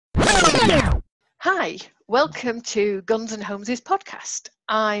Hi, welcome to Guns and Holmes' podcast.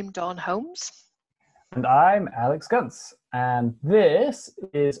 I'm Dawn Holmes. And I'm Alex Guntz, and this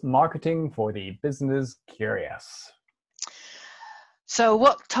is Marketing for the Business Curious. So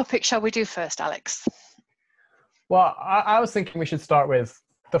what topic shall we do first, Alex? Well, I was thinking we should start with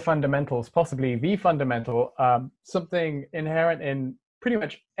the fundamentals, possibly the fundamental, something inherent in pretty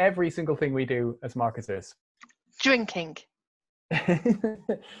much every single thing we do as marketers. Drinking.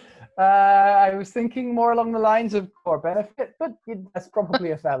 I was thinking more along the lines of core benefit, but that's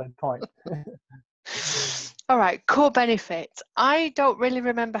probably a valid point. All right, core benefits. I don't really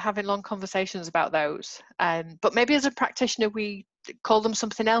remember having long conversations about those, but maybe as a practitioner we call them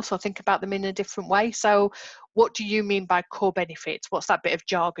something else or think about them in a different way. So what do you mean by core benefits? What's that bit of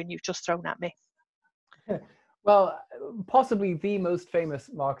jargon you've just thrown at me? Well, possibly the most famous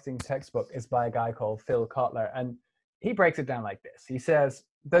marketing textbook is by a guy called Phil Kotler, and he breaks it down like this. He says,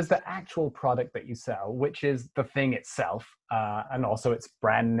 there's the actual product that you sell, which is the thing itself, and also its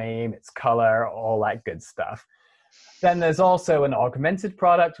brand name, its color, all that good stuff. Then there's also an augmented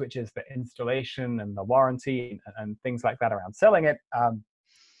product, which is the installation and the warranty and things like that around selling it.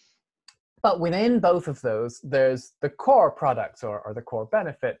 But within both of those, there's the core product or the core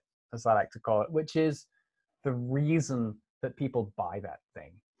benefit, as I like to call it, which is the reason that people buy that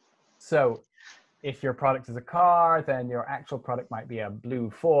thing. So if your product is a car, then your actual product might be a blue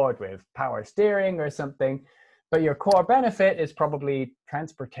Ford with power steering or something. But your core benefit is probably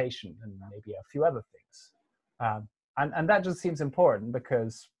transportation and maybe a few other things. And that just seems important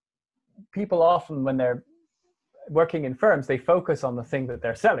because people often, when they're working in firms, they focus on the thing that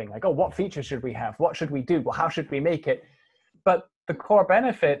they're selling. Like, oh, what features should we have? What should we do? Well, how should we make it? But the core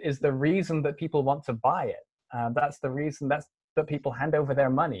benefit is the reason that people want to buy it. That's the reason that people hand over their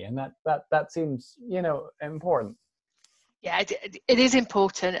money, and that seems, important. Yeah, it is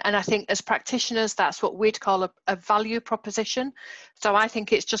important, and I think as practitioners that's what we'd call a value proposition. So I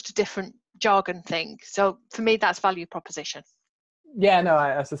think it's just a different jargon thing. So for me that's value proposition. Yeah, no,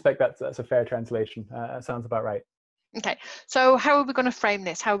 I suspect that's a fair translation. Sounds about right. Okay, so how are we going to frame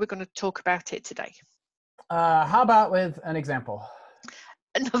this? How are we going to talk about it today? How about with an example?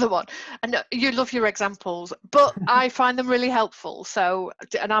 Another one. And you love your examples, but I find them really helpful. So,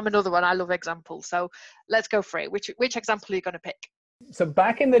 and I'm another one. I love examples. So let's go for it. Which example are you going to pick? So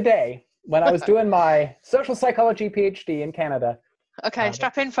back in the day, when I was doing my social psychology PhD in Canada. Okay,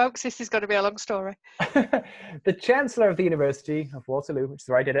 strap in, folks. This is going to be a long story. The chancellor of the University of Waterloo, which is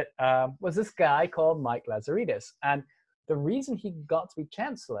where I did it, was this guy called Mike Lazaridis. And the reason he got to be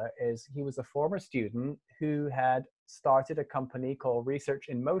chancellor is he was a former student who had started a company called Research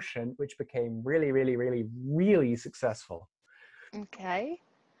in Motion, which became really, really, really, really successful. Okay.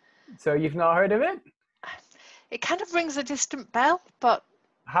 So you've not heard of it? It kind of rings a distant bell, but...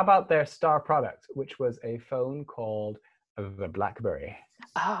 How about their star product, which was a phone called the BlackBerry?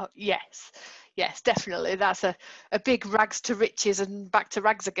 Oh, yes. Yes, definitely. That's a big rags to riches and back to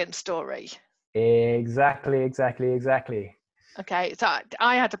rags again story. Exactly. Okay, so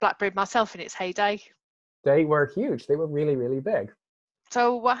I had a BlackBerry myself in its heyday. They were huge. They were really, really big.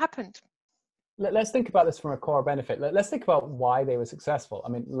 So what happened? Let's think about this from a core benefit. Let's think about why they were successful. I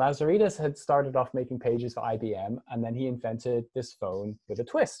mean, Lazaridis had started off making pages for IBM, and then he invented this phone with a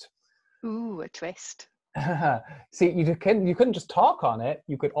twist. Ooh, a twist. See, you couldn't just talk on it.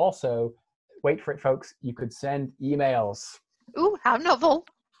 You could also, wait for it, folks, you could send emails. Ooh, how novel.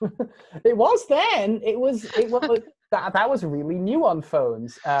 It was then. It was that was really new on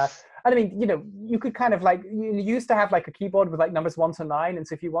phones. And I mean, you could kind of like, you used to have like a keyboard with like numbers 1 to 9. And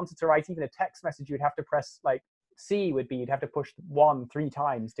so if you wanted to write even a text message, you'd have to press like C you'd have to push 1 3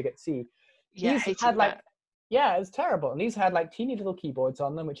 times to get C. Yeah, These had like, yeah, it was terrible. And these had like teeny little keyboards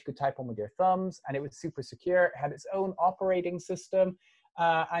on them, which you could type on with your thumbs. And it was super secure. It had its own operating system.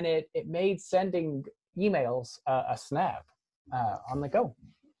 And it made sending emails a snap on the go.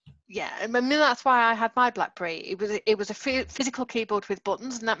 Yeah, I mean that's why I had my BlackBerry. It was a physical keyboard with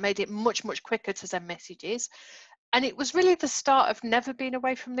buttons, and that made it much quicker to send messages. And it was really the start of never being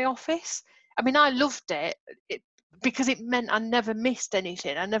away from the office. I mean, I loved it because it meant I never missed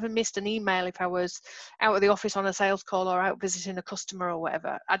anything. I never missed an email if I was out of the office on a sales call or out visiting a customer or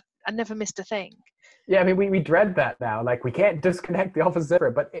whatever. I never missed a thing. Yeah, I mean, we dread that now. Like, we can't disconnect the office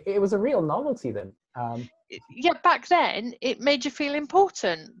ever, but it was a real novelty then. Yeah, back then, it made you feel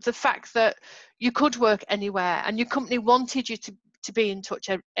important. The fact that you could work anywhere and your company wanted you to be in touch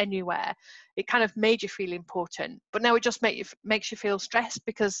anywhere, it kind of made you feel important. But now it just makes you feel stressed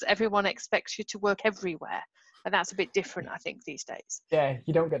because everyone expects you to work everywhere. And that's a bit different, I think, these days. Yeah,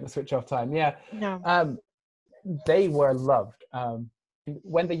 you don't get the switch off time. Yeah. No. They were loved.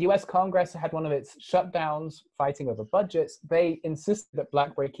 When the US Congress had one of its shutdowns fighting over budgets, they insisted that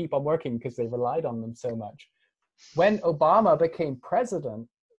BlackBerry keep on working because they relied on them so much. When Obama became president,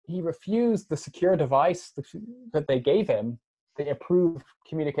 he refused the secure device that they gave him, the approved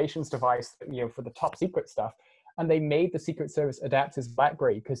communications device, for the top secret stuff, and they made the Secret Service adapt his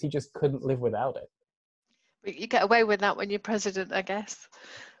BlackBerry because he just couldn't live without it. But you get away with that when you're president, I guess.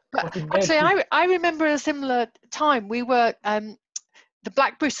 But Well, actually, I remember a similar time. We were the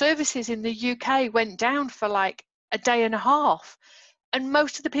BlackBerry services in the UK went down for like a day and a half. And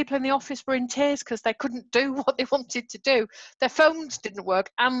most of the people in the office were in tears because they couldn't do what they wanted to do. Their phones didn't work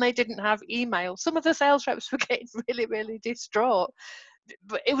and they didn't have email. Some of the sales reps were getting really, really distraught.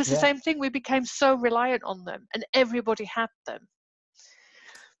 But it was the same thing. We became so reliant on them and everybody had them.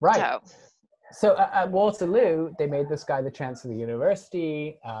 Right. So at Waterloo, they made this guy the chancellor of the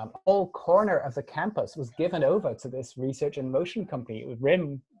university. A whole corner of the campus was given over to this research and motion company.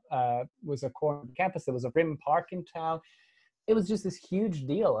 RIM was a corner of the campus. There was a RIM park in town. It was just this huge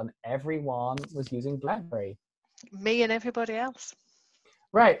deal, and everyone was using BlackBerry. Me and everybody else.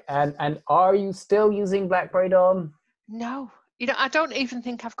 Right. And are you still using BlackBerry, Dawn? No. I don't even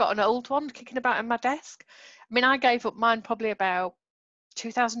think I've got an old one kicking about in my desk. I mean, I gave up mine probably about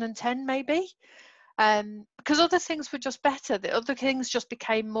 2010 maybe, because other things were just better. The other things just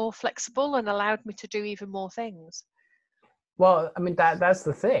became more flexible and allowed me to do even more things. Well, I mean, that's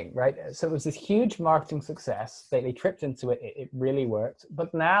the thing, right? So it was this huge marketing success. They tripped into it. It really worked.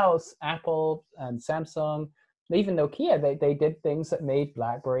 But now Apple and Samsung, even Nokia, they did things that made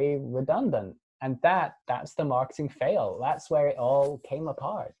BlackBerry redundant. And that's the marketing fail. That's where it all came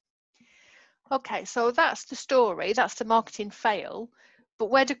apart. Okay, so that's the story. That's the marketing fail. But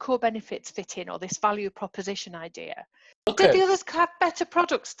where do core benefits fit in, or this value proposition idea? Okay. Did the others have better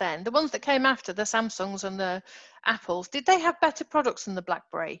products then? The ones that came after, the Samsungs and the Apples, did they have better products than the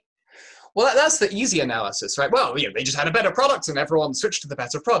BlackBerry? Well, that's the easy analysis, right? Well, they just had a better product and everyone switched to the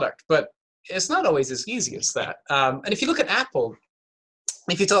better product. But it's not always as easy as that. And if you look at Apple,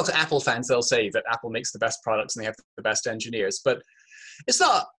 if you talk to Apple fans, they'll say that Apple makes the best products and they have the best engineers. But it's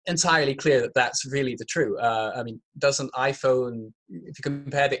not entirely clear that that's really the true. I mean, doesn't iPhone, if you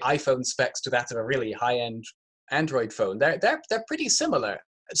compare the iPhone specs to that of a really high-end Android phone, they're pretty similar.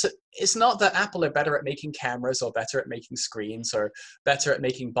 So it's not that Apple are better at making cameras or better at making screens or better at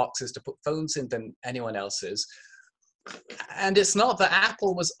making boxes to put phones in than anyone else is. And it's not that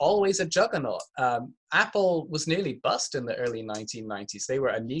Apple was always a juggernaut. Apple was nearly bust in the early 1990s. They were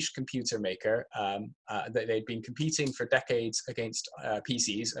a niche computer maker. They'd been competing for decades against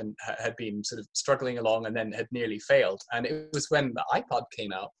PCs and had been sort of struggling along and then had nearly failed. And it was when the iPod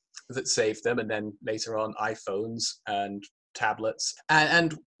came out that saved them, and then later on iPhones and tablets.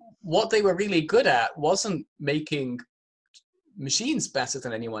 And what they were really good at wasn't making machines better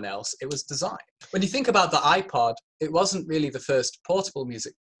than anyone else. It was design. When you think about the iPod, it wasn't really the first portable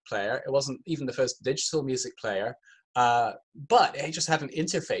music player. It wasn't even the first digital music player. But it just had an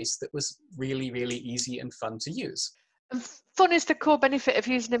interface that was really, really easy and fun to use. And fun is the core benefit of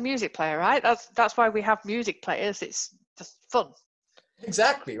using a music player, right? That's why we have music players. It's just fun.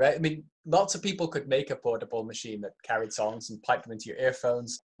 Exactly, right? I mean, lots of people could make a portable machine that carried songs and piped them into your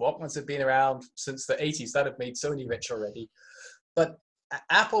earphones. Walkmans have been around since the 80s. That have made Sony rich already. But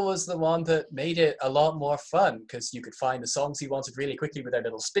Apple was the one that made it a lot more fun because you could find the songs you wanted really quickly with their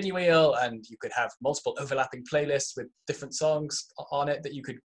little spinny wheel, and you could have multiple overlapping playlists with different songs on it that you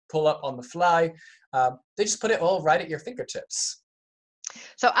could pull up on the fly. They just put it all right at your fingertips.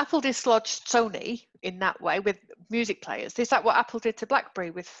 So Apple dislodged Sony in that way with music players. Is that what Apple did to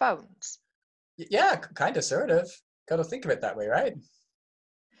BlackBerry with phones? Yeah, kind of, sort of. Got to think of it that way, right?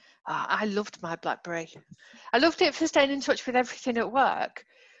 I loved my BlackBerry. I loved it for staying in touch with everything at work,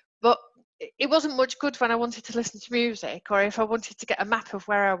 but it wasn't much good when I wanted to listen to music or if I wanted to get a map of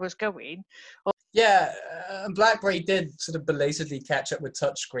where I was going. Yeah, BlackBerry did sort of belatedly catch up with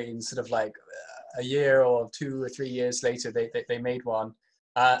touchscreens, sort of like a year or 2 or 3 years later, they made one,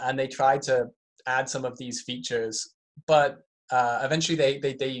 and they tried to add some of these features, but eventually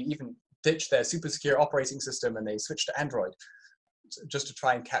they even ditched their super secure operating system and they switched to Android just to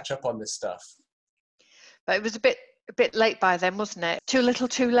try and catch up on this stuff. But it was a bit late by then, wasn't it? Too little,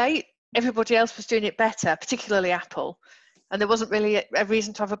 too late. Everybody else was doing it better, particularly Apple, and there wasn't really a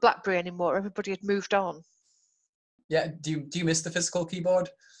reason to have a BlackBerry anymore. Everybody had moved on. Yeah, do you miss the physical keyboard?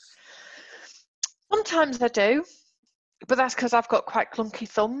 Sometimes I do, but that's because I've got quite clunky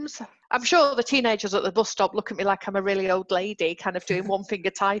thumbs. I'm sure the teenagers at the bus stop look at me like I'm a really old lady kind of doing one finger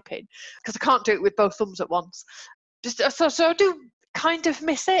typing because I can't do it with both thumbs at once. So I do kind of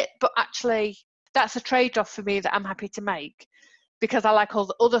miss it, but actually that's a trade-off for me that I'm happy to make. because I like all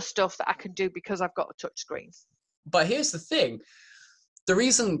the other stuff that I can do because I've got a touch screen. But here's the thing. The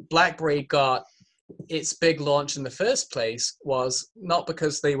reason BlackBerry got its big launch in the first place was not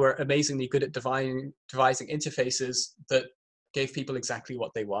because they were amazingly good at devising interfaces that gave people exactly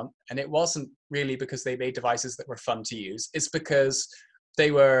what they want. And it wasn't really because they made devices that were fun to use. It's because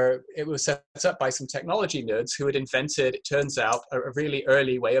it was set up by some technology nerds who had invented, it turns out, a really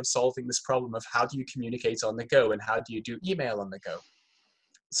early way of solving this problem of how do you communicate on the go and how do you do email on the go.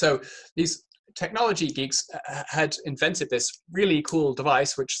 So these technology geeks had invented this really cool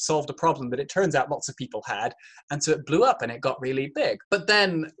device which solved a problem that it turns out lots of people had, and so it blew up and it got really big. But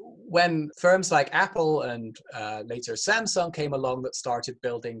then when firms like Apple and later Samsung came along that started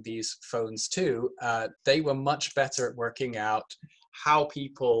building these phones too, they were much better at working out how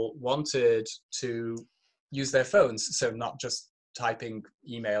people wanted to use their phones. So not just typing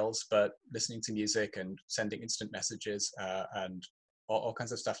emails, but listening to music and sending instant messages and all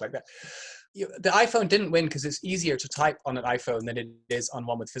kinds of stuff like that. The iPhone didn't win because it's easier to type on an iPhone than it is on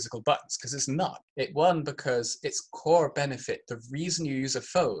one with physical buttons, because it's not. It won because its core benefit, the reason you use a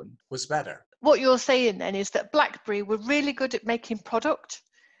phone, was better. What you're saying then is that BlackBerry were really good at making product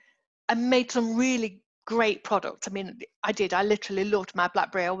and made some really great product. I mean, I literally loved my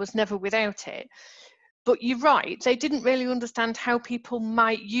BlackBerry. I was never without it. But you're right, they didn't really understand how people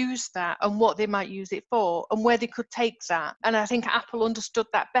might use that and what they might use it for and where they could take that. And I think Apple understood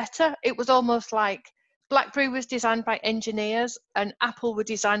that better. It was almost like BlackBerry was designed by engineers and Apple were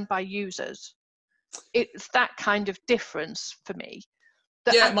designed by users. It's that kind of difference for me.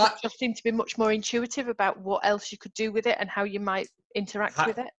 That Apple just seemed to be much more intuitive about what else you could do with it and how you might interact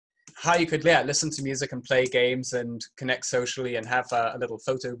with it. How you could listen to music and play games and connect socially and have a little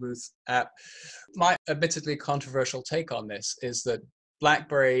photo booth app. My admittedly controversial take on this is that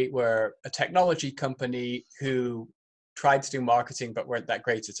BlackBerry were a technology company who tried to do marketing but weren't that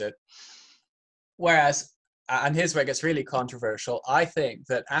great at it. Whereas, and here's where it gets really controversial, I think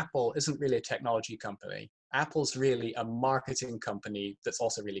that Apple isn't really a technology company. Apple's really a marketing company that's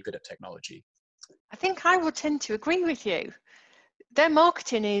also really good at technology. I think I would tend to agree with you. Their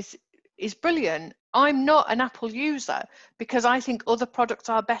marketing is brilliant. I'm not an Apple user because I think other products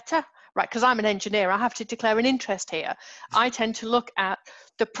are better, right? Because I'm an engineer, I have to declare an interest here. I tend to look at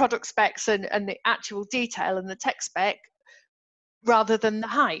the product specs and the actual detail and the tech spec rather than the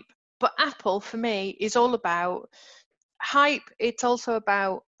hype. But Apple, for me, is all about hype. It's also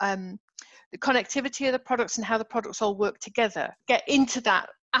about the connectivity of the products and how the products all work together. Get into that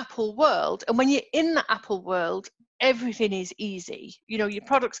Apple world, and when you're in the Apple world, everything is easy. You know, your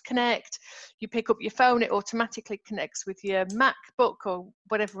products connect, you pick up your phone, it automatically connects with your MacBook or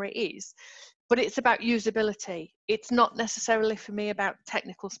whatever it is. But it's about usability. It's not necessarily for me about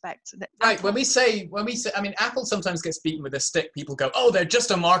technical specs. Right. When we say, I mean, Apple sometimes gets beaten with a stick. People go, oh, they're just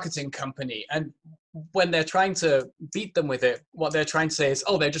a marketing company. And when they're trying to beat them with it, what they're trying to say is,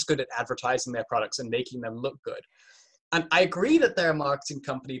 oh, they're just good at advertising their products and making them look good. And I agree that they're a marketing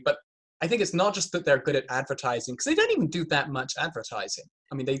company, but I think it's not just that they're good at advertising, because they don't even do that much advertising.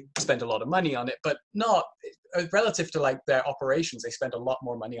 I mean, they spend a lot of money on it, but not relative to like their operations. They spend a lot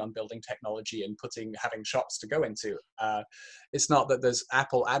more money on building technology and having shops to go into. It's not that there's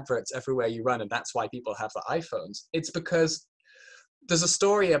Apple adverts everywhere you run, and that's why people have the iPhones. It's because there's a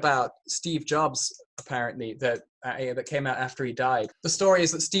story about Steve Jobs, apparently, that came out after he died. The story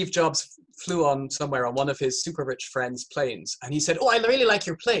is that Steve Jobs flew on somewhere on one of his super rich friends' planes, and he said, oh, I really like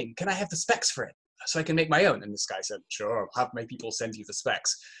your plane. Can I have the specs for it so I can make my own? And this guy said, sure, have my people send you the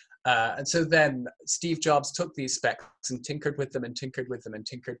specs. And so then Steve Jobs took these specs and tinkered with them and tinkered with them and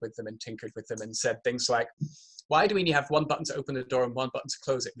tinkered with them and tinkered with them and said things like, why do we need to have one button to open the door and one button to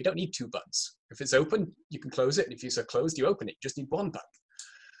close it? We don't need two buttons. If it's open, you can close it. And if it's closed, you open it. You just need one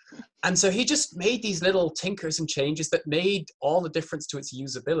button. And so he just made these little tinkers and changes that made all the difference to its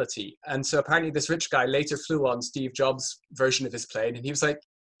usability. And so apparently this rich guy later flew on Steve Jobs' version of his plane, and he was like,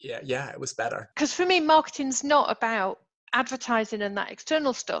 yeah, it was better. Because for me, marketing's not about advertising and that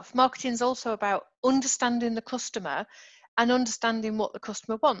external stuff. Marketing's also about understanding the customer and understanding what the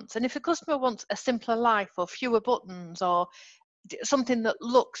customer wants. And if a customer wants a simpler life or fewer buttons or something that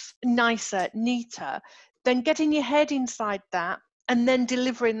looks nicer, neater, then getting your head inside that and then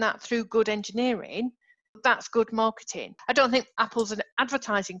delivering that through good engineering, that's good marketing. I don't think Apple's an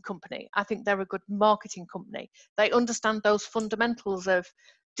advertising company. I think they're a good marketing company. They understand those fundamentals of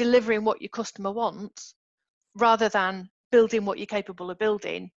delivering what your customer wants rather than building what you're capable of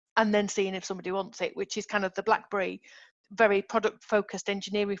building and then seeing if somebody wants it, which is kind of the BlackBerry very product-focused,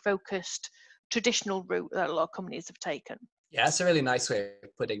 engineering-focused, traditional route that a lot of companies have taken. Yeah, that's a really nice way of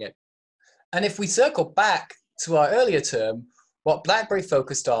putting it. And if we circle back to our earlier term, What BlackBerry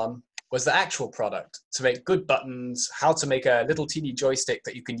focused on was the actual product, to make good buttons, how to make a little teeny joystick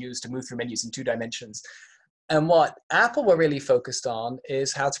that you can use to move through menus in 2 dimensions. And what Apple were really focused on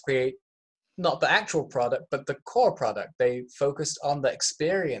is how to create not the actual product, but the core product. They focused on the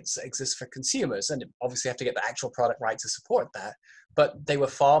experience that exists for consumers, and obviously have to get the actual product right to support that. But they were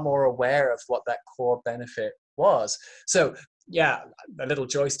far more aware of what that core benefit was. So yeah, a little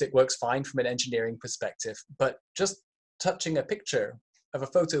joystick works fine from an engineering perspective, but just touching a picture of a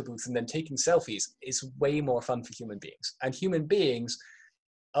photo booth and then taking selfies is way more fun for human beings. And human beings,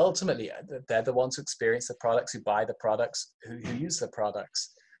 ultimately, they're the ones who experience the products, who buy the products, who use the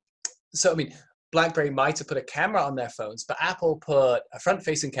products. So, I mean, BlackBerry might have put a camera on their phones, but Apple put a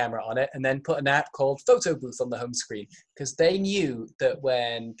front-facing camera on it and then put an app called Photo Booth on the home screen, because they knew that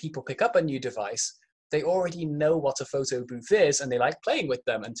when people pick up a new device, they already know what a photo booth is, and they like playing with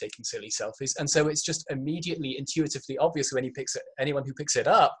them and taking silly selfies. And so it's just immediately, intuitively obvious when anyone who picks it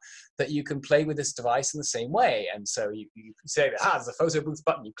up, that you can play with this device in the same way. And so you say, there's a photo booth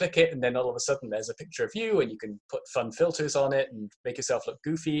button, you click it, and then all of a sudden there's a picture of you, and you can put fun filters on it and make yourself look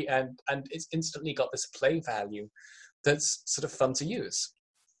goofy. And it's instantly got this play value that's sort of fun to use.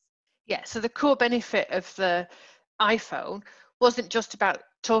 Yeah, so the core benefit of the iPhone wasn't just about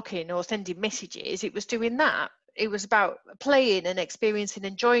talking or sending messages, it was doing that. It was about playing and experiencing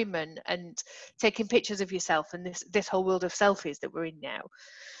enjoyment and taking pictures of yourself, and this whole world of selfies that we're in now.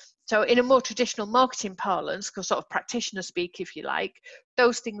 So in a more traditional marketing parlance, sort of practitioner speak, if you like,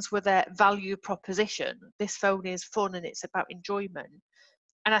 those things were their value proposition. This phone is fun and it's about enjoyment.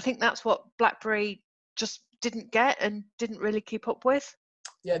 And I think that's what BlackBerry just didn't get and didn't really keep up with.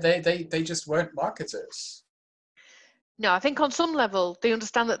 Yeah, they just weren't marketers. No, I think on some level they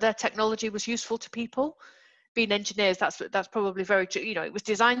understand that their technology was useful to people. Being engineers, that's probably very true. You know, it was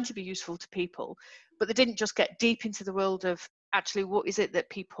designed to be useful to people, but they didn't just get deep into the world of actually what is it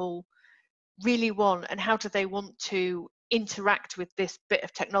that people really want and how do they want to interact with this bit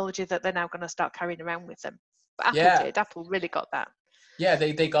of technology that they're now going to start carrying around with them. But Apple did. Apple really got that. Yeah,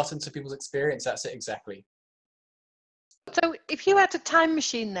 they got into people's experience. That's it, exactly. So if you had a time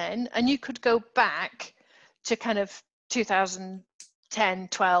machine then, and you could go back to kind of 2010,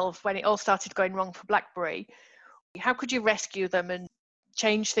 12, when it all started going wrong for BlackBerry, how could you rescue them and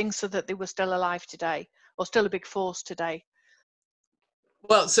change things so that they were still alive today, or still a big force today?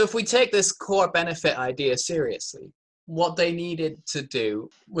 Well, so if we take this core benefit idea seriously, what they needed to do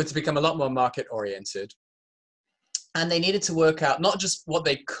was to become a lot more market oriented. And they needed to work out not just what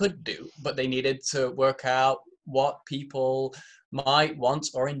they could do, but they needed to work out what people might want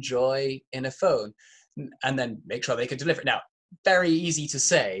or enjoy in a phone, and then make sure they could deliver it. Now, very easy to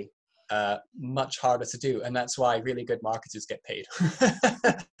say, much harder to do, and that's why really good marketers get paid.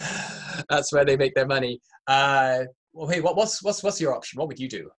 That's where they make their money. Well, hey, what's your option? What would you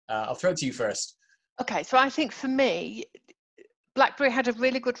do? I'll throw it to you first. Okay, so I think for me, BlackBerry had a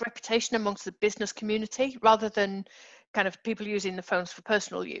really good reputation amongst the business community rather than kind of people using the phones for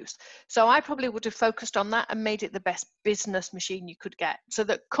personal use. So I probably would have focused on that and made it the best business machine you could get, so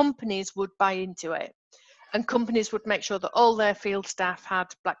that companies would buy into it and companies would make sure that all their field staff had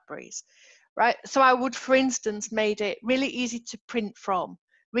BlackBerries, right? So I would, for instance, made it really easy to print from,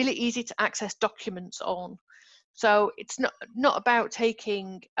 really easy to access documents on. So it's not about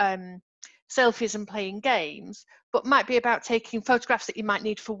taking selfies and playing games, but might be about taking photographs that you might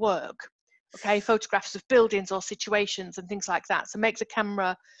need for work. Okay, photographs of buildings or situations and things like that. So make the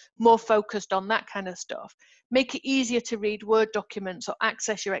camera more focused on that kind of stuff. Make it easier to read Word documents or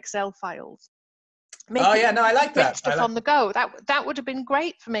access your Excel files. I like that. Stuff on the go. That would have been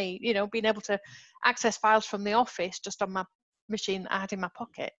great for me, you know, being able to access files from the office just on my machine that I had in my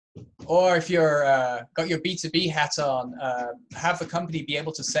pocket. Or if you're got your B2B hat on, have the company be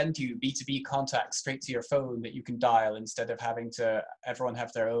able to send you B2B contacts straight to your phone that you can dial instead of having to everyone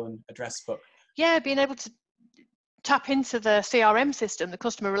have their own address book. Yeah, being able to tap into the CRM system, the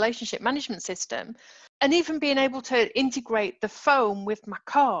customer relationship management system, and even being able to integrate the phone with my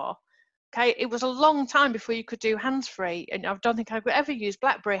car. Okay, it was a long time before you could do hands-free, and I don't think I could ever use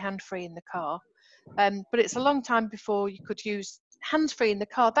BlackBerry hands-free in the car. But it's a long time before you could use hands-free in the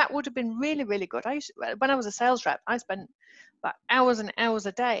car. That would have been really, really good. When I was a sales rep, I spent like hours and hours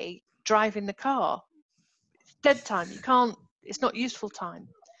a day driving the car. It's dead time. You can't. It's not useful time.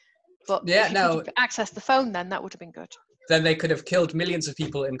 But if you could access the phone, then that would have been good. Then they could have killed millions of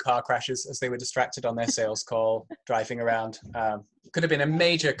people in car crashes as they were distracted on their sales call, driving around. Could have been a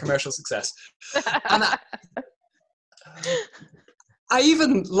major commercial success. And I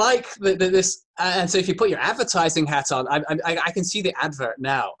even like this. And so if you put your advertising hat on, I can see the advert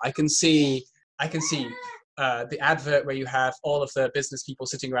now. I can see the advert where you have all of the business people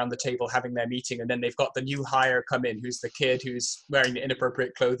sitting around the table having their meeting, and then they've got the new hire come in, who's the kid who's wearing the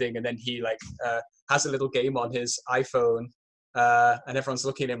inappropriate clothing, and then he like has a little game on his iPhone, and everyone's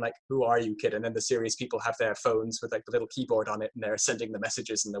looking at him like, "Who are you, kid?" And then the serious people have their phones with like the little keyboard on it, and they're sending the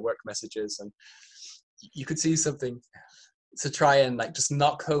messages and the work messages, and you could see something to try and like just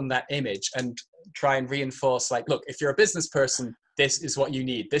knock home that image and try and reinforce like, look, if you're a business person, this is what you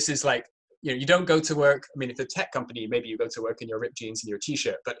need. This is like, you know, you don't go to work. I mean, if it's a tech company, maybe you go to work in your ripped jeans and your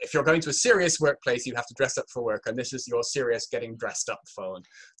t-shirt, but if you're going to a serious workplace, you have to dress up for work. And this is your serious getting dressed up phone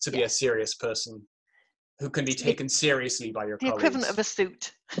to be a serious person who can be taken seriously by your colleagues. The equivalent of a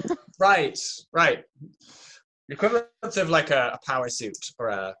suit. Right. The equivalent of like a power suit or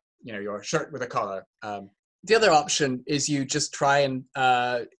a, you know, your shirt with a collar. The other option is you just try and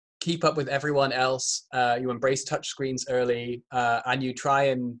keep up with everyone else. You embrace touchscreens early, and you try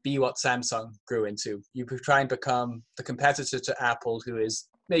and be what Samsung grew into. You try and become the competitor to Apple, who is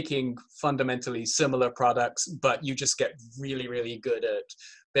making fundamentally similar products, but you just get really, really good at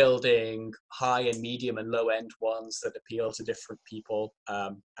building high and medium and low end ones that appeal to different people,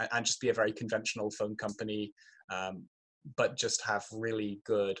 and just be a very conventional phone company, but just have really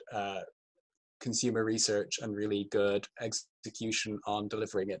good consumer research and really good execution on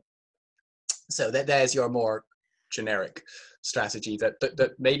delivering it. So there's your more generic strategy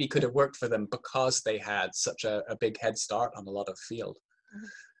that maybe could have worked for them because they had such a big head start on a lot of field.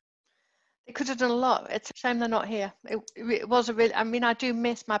 They could have done a lot. It's a shame they're not here. It was a really, I mean, I do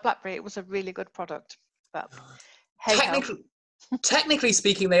miss my BlackBerry. It was a really good product, but hey, technically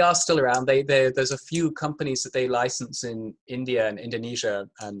speaking, they are still around. There's a few companies that they license in India and Indonesia,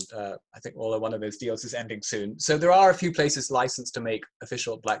 and I think one of those deals is ending soon. So there are a few places licensed to make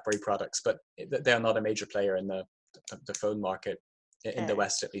official BlackBerry products, but they're not a major player in the phone market in the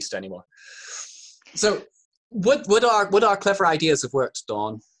West, at least anymore. So would our clever ideas have worked,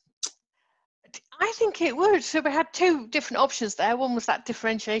 Dawn? I think it would. So we had two different options there. One was that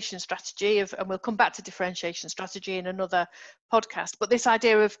differentiation strategy and we'll come back to differentiation strategy in another podcast, but this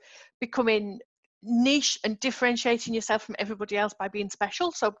idea of becoming niche and differentiating yourself from everybody else by being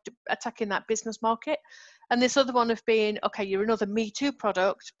special, so attacking that business market. And this other one of being, okay, you're another Me Too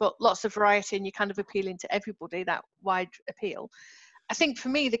product, but lots of variety and you're kind of appealing to everybody, that wide appeal. I think for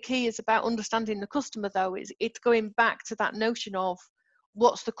me, the key is about understanding the customer, though. It's going back to that notion of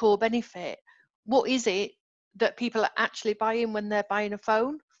what's the core benefit? What is it that people are actually buying when they're buying a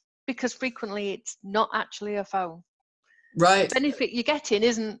phone? Because frequently it's not actually a phone. Right. The benefit you're getting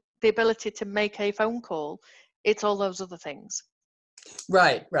isn't the ability to make a phone call. It's all those other things.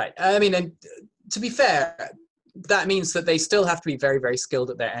 Right. I mean, and to be fair, that means that they still have to be very, very skilled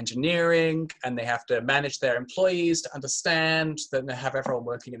at their engineering, and they have to manage their employees to understand that they have everyone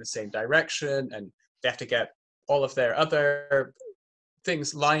working in the same direction, and they have to get all of their other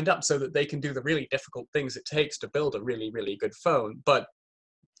things lined up so that they can do the really difficult things it takes to build a really, really good phone. But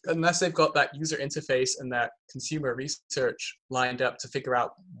unless they've got that user interface and that consumer research lined up to figure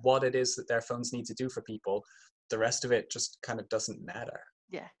out what it is that their phones need to do for people, the rest of it just kind of doesn't matter.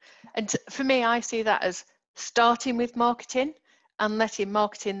 Yeah. And for me, I see that as starting with marketing and letting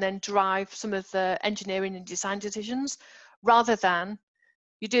marketing then drive some of the engineering and design decisions, rather than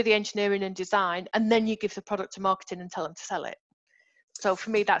you do the engineering and design and then you give the product to marketing and tell them to sell it. So for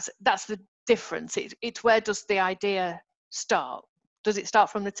me, that's the difference. It's where does the idea start? Does it start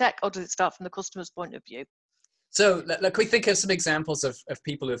from the tech, or does it start from the customer's point of view? So can we think of some examples of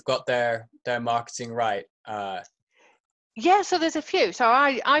people who've got their marketing right? Yeah, so there's a few. So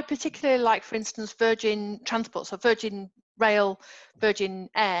I particularly like, for instance, Virgin Transport, so Virgin Rail, Virgin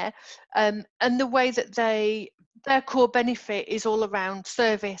Air, and the way that their core benefit is all around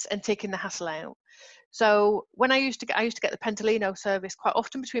service and taking the hassle out. So when I used to get the Pentolino service quite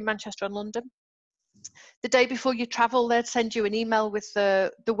often between Manchester and London. The day before you travel, they'd send you an email with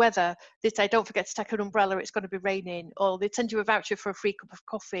the weather. They'd say, don't forget to take an umbrella, it's going to be raining. Or they'd send you a voucher for a free cup of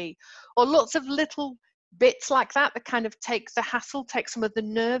coffee. Or lots of little bits like that kind of take the hassle, take some of the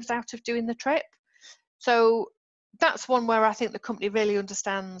nerves out of doing the trip. So that's one where I think the company really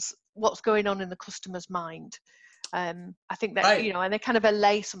understands what's going on in the customer's mind. I think that, Right. you know, and they kind of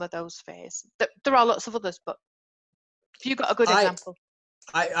allay some of those fears. There are lots of others, but if you've got a good example.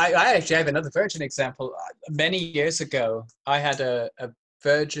 I actually have another Virgin example. Many years ago, I had a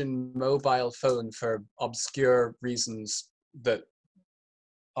Virgin mobile phone for obscure reasons that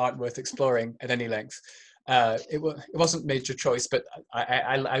aren't worth exploring at any length. It wasn't major choice, but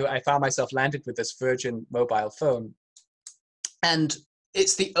I found myself landed with this Virgin mobile phone. And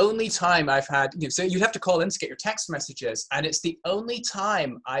it's the only time I've had, so you'd have to call in to get your text messages. And it's the only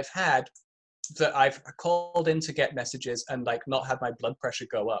time I've had that I've called in to get messages and like not had my blood pressure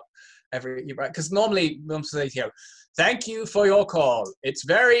go up right? Because normally mum says, thank you for your call. It's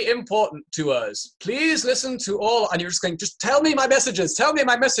very important to us. Please listen to all, and you're just going, just tell me my messages. Tell me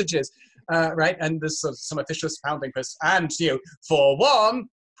my messages, right? And there's some officious pounding press, and for one,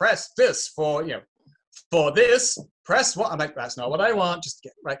 press this. For for this, press what? I'm like, that's not what I want. Just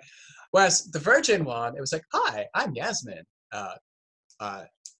get right. Whereas the Virgin one, it was like, hi, I'm Yasmin.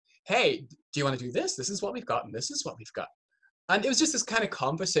 Hey, do you want to do this? This is what we've got, and this is what we've got. And it was just this kind of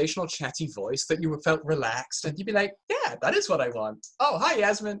conversational, chatty voice that you felt relaxed, and you'd be like, yeah, that is what I want. Oh, hi,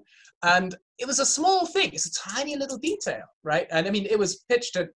 Yasmin. And it was a small thing. It's a tiny little detail, right? And I mean, it was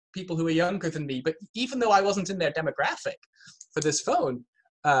pitched at people who were younger than me, but even though I wasn't in their demographic for this phone,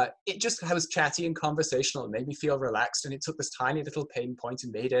 it just was chatty and conversational and made me feel relaxed. And it took this tiny little pain point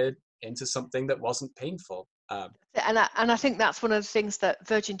and made it into something that wasn't painful. And I think that's one of the things that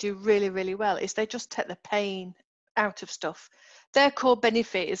Virgin do really, really well, is they just take the pain out of stuff. Their core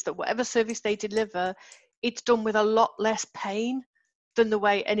benefit is that whatever service they deliver, it's done with a lot less pain than the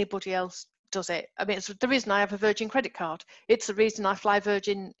way anybody else does it. I mean, it's the reason I have a Virgin credit card. It's the reason I fly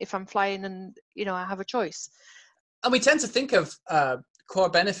Virgin if I'm flying and I have a choice. And we tend to think of core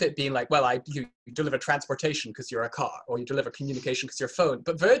benefit being like, well, you deliver transportation because you're a car, or you deliver communication because you're a phone.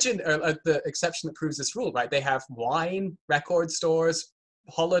 But Virgin are the exception that proves this rule, right? They have wine, record stores,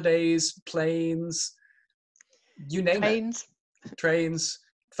 holidays, planes, you name it. Trains,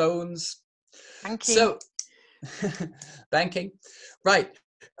 phones. Banking. So, banking. Right.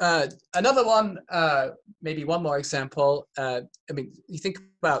 Another one, maybe one more example. I mean, you think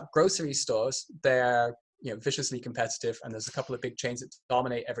about grocery stores, they're viciously competitive, and there's a couple of big chains that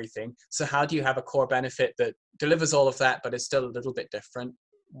dominate everything. So how do you have a core benefit that delivers all of that, but is still a little bit different?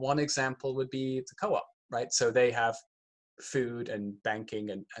 One example would be the Co-op, right? So they have food and banking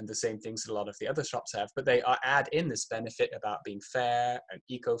and the same things that a lot of the other shops have, but they add in this benefit about being fair and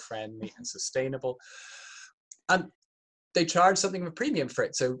eco-friendly and sustainable. And they charge something of a premium for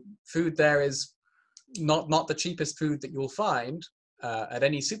it. So food there is not the cheapest food that you'll find at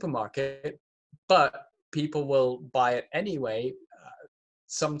any supermarket, but people will buy it anyway,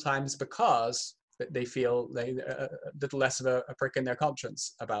 sometimes because they feel a little less of a prick in their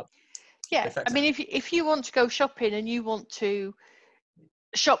conscience about. Yeah, I mean, if you want to go shopping and you want to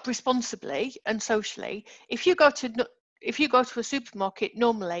shop responsibly and socially, if you go to a supermarket,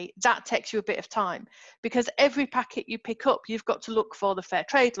 normally that takes you a bit of time, because every packet you pick up, you've got to look for the Fair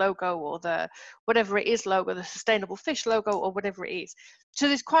Trade logo or the whatever it is logo, the Sustainable Fish logo or whatever it is. So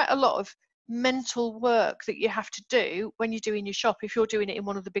there's quite a lot of mental work that you have to do when you're doing your shop, if you're doing it in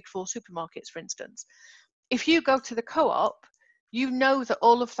one of the big four supermarkets, for instance. If you go to the Co-op, you know that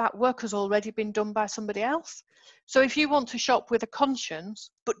all of that work has already been done by somebody else. So if you want to shop with a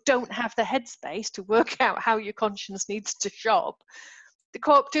conscience, but don't have the headspace to work out how your conscience needs to shop, the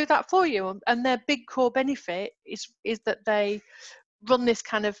Co-op do that for you. And their big core benefit is that they run this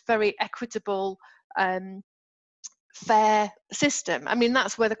kind of very equitable, fair system. I mean,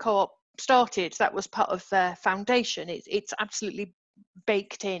 that's where the Co-op started. That was part of their foundation. It's absolutely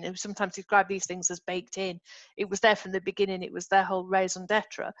baked in, and sometimes describe these things as baked in. It was there from the beginning. It was their whole raison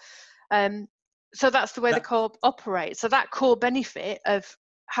d'etre. So that's the way the Co-op operates. So that core benefit of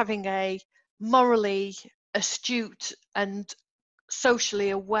having a morally astute and socially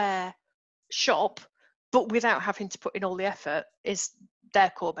aware shop, but without having to put in all the effort, is their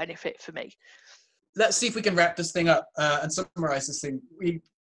core benefit for me. Let's see if we can wrap this thing up and summarize this thing.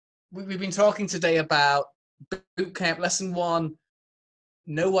 We've been talking today about Bootcamp Lesson 1.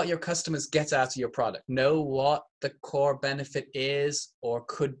 Know what your customers get out of your product. Know what the core benefit is or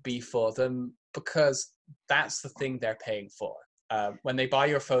could be for them, because that's the thing they're paying for. When they buy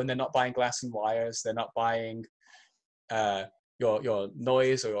your phone, they're not buying glass and wires. They're not buying your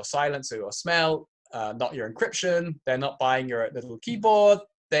noise or your silence or your smell, not your encryption. They're not buying your little keyboard.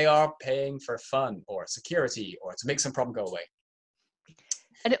 They are paying for fun or security or to make some problem go away.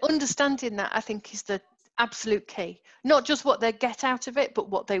 And understanding that, I think, is the absolute key. Not just what they get out of it, but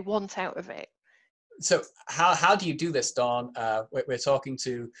what they want out of it. So how do you do this, Dawn? We're talking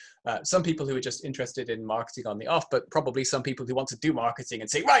to some people who are just interested in marketing on the off, but probably some people who want to do marketing and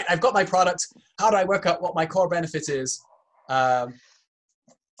say, right, I've got my product. How do I work out what my core benefit is? Okay,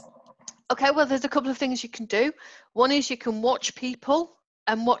 well, there's a couple of things you can do. One is you can watch people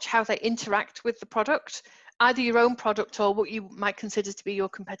and watch how they interact with the product, either your own product or what you might consider to be your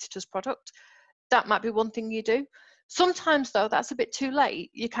competitor's product. That might be one thing you do. Sometimes, though, that's a bit too late.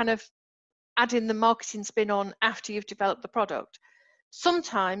 You kind of add in the marketing spin on after you've developed the product.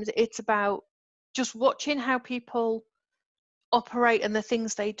 Sometimes it's about just watching how people operate and the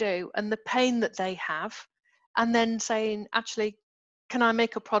things they do and the pain that they have, and then saying, actually, can I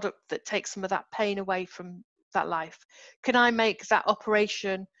make a product that takes some of that pain away from that life? Can I make that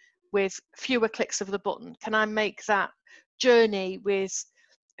operation with fewer clicks of the button? Can I make that journey with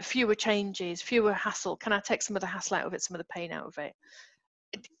fewer changes, fewer hassle? Can I take some of the hassle out of it, some of the pain out of it?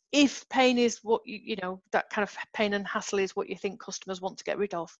 If pain is what you know, that kind of pain and hassle is what you think customers want to get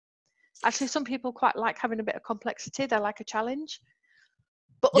rid of. Actually, some people quite like having a bit of complexity. They like a challenge.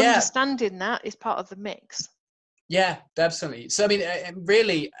 But understanding that is part of the mix. Yeah, definitely. So, I mean,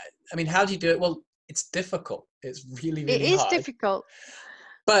 really, I mean, how do you do it? Well, it's difficult. It's really, really hard. It is difficult.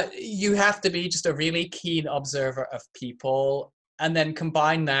 But you have to be just a really keen observer of people, and then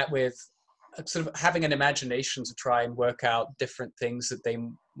combine that with sort of having an imagination to try and work out different things that they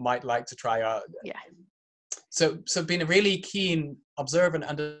might like to try out. Yeah. So being a really keen observer and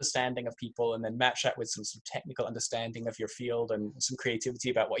understanding of people, and then match that with some technical understanding of your field and some creativity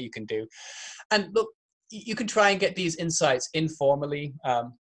about what you can do. And look, you can try and get these insights informally.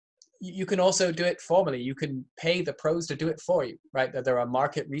 You can also do it formally. You can pay the pros to do it for you, right? There are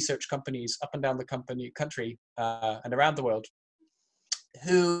market research companies up and down the country and around the world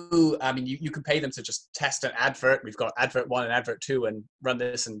who, I mean, you can pay them to just test an advert. We've got advert 1 and advert 2 and run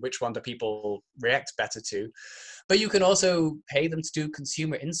this, and which one do people react better to. But you can also pay them to do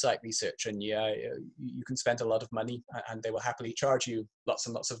consumer insight research, and you can spend a lot of money, and they will happily charge you lots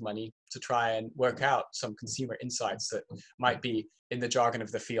and lots of money to try and work out some consumer insights that might be, in the jargon of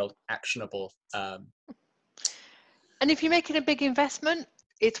the field, actionable. And if you're making a big investment,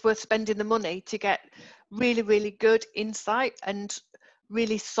 it's worth spending the money to get really, really good insight and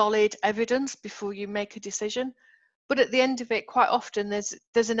really solid evidence before you make a decision. But at the end of it, quite often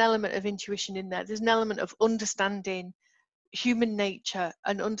there's an element of intuition in there. There's an element of understanding human nature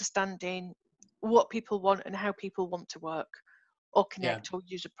and understanding what people want and how people want to work or connect or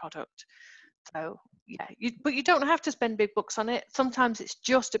use a product. So yeah, but you don't have to spend big bucks on it. Sometimes it's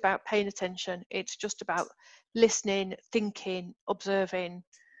just about paying attention. It's just about listening, thinking, observing.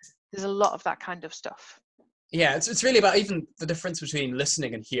 There's a lot of that kind of stuff. Yeah, it's really about even the difference between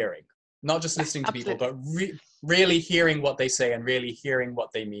listening and hearing. Not just listening to people, but really hearing what they say and really hearing what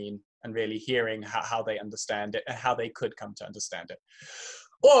they mean and really hearing how they understand it and how they could come to understand it.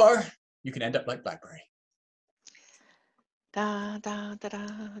 Or you can end up like BlackBerry. Da, da, da, da,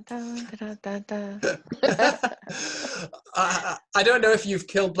 da, da, da, da. I don't know if you've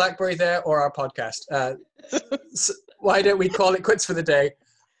killed BlackBerry there or our podcast. So why don't we call it quits for the day,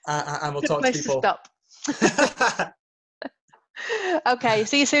 and we'll talk to people. Stop. Okay,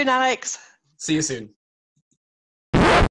 see you soon, Alex. See you soon.